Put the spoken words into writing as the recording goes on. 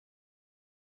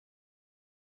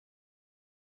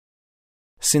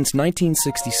Since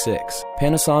 1966,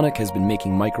 Panasonic has been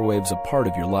making microwaves a part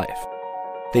of your life.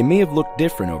 They may have looked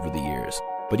different over the years,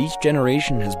 but each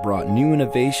generation has brought new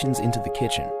innovations into the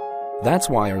kitchen. That's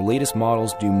why our latest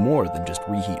models do more than just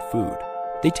reheat food.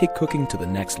 They take cooking to the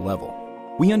next level.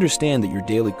 We understand that your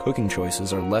daily cooking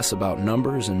choices are less about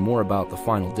numbers and more about the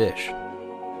final dish.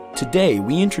 Today,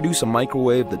 we introduce a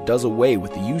microwave that does away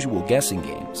with the usual guessing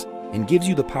games and gives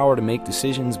you the power to make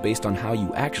decisions based on how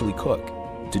you actually cook.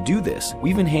 To do this,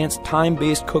 we've enhanced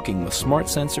time-based cooking with smart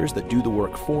sensors that do the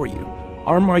work for you.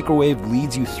 Our microwave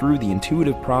leads you through the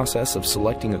intuitive process of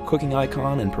selecting a cooking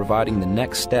icon and providing the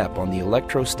next step on the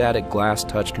electrostatic glass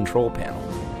touch control panel.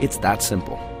 It's that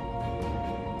simple.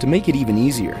 To make it even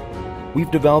easier,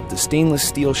 we've developed a stainless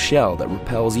steel shell that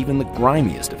repels even the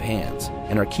grimiest of hands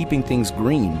and are keeping things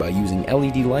green by using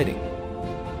LED lighting.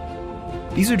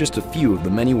 These are just a few of the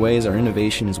many ways our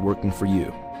innovation is working for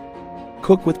you.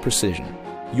 Cook with precision.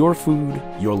 Your food,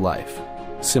 your life.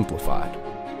 Simplified.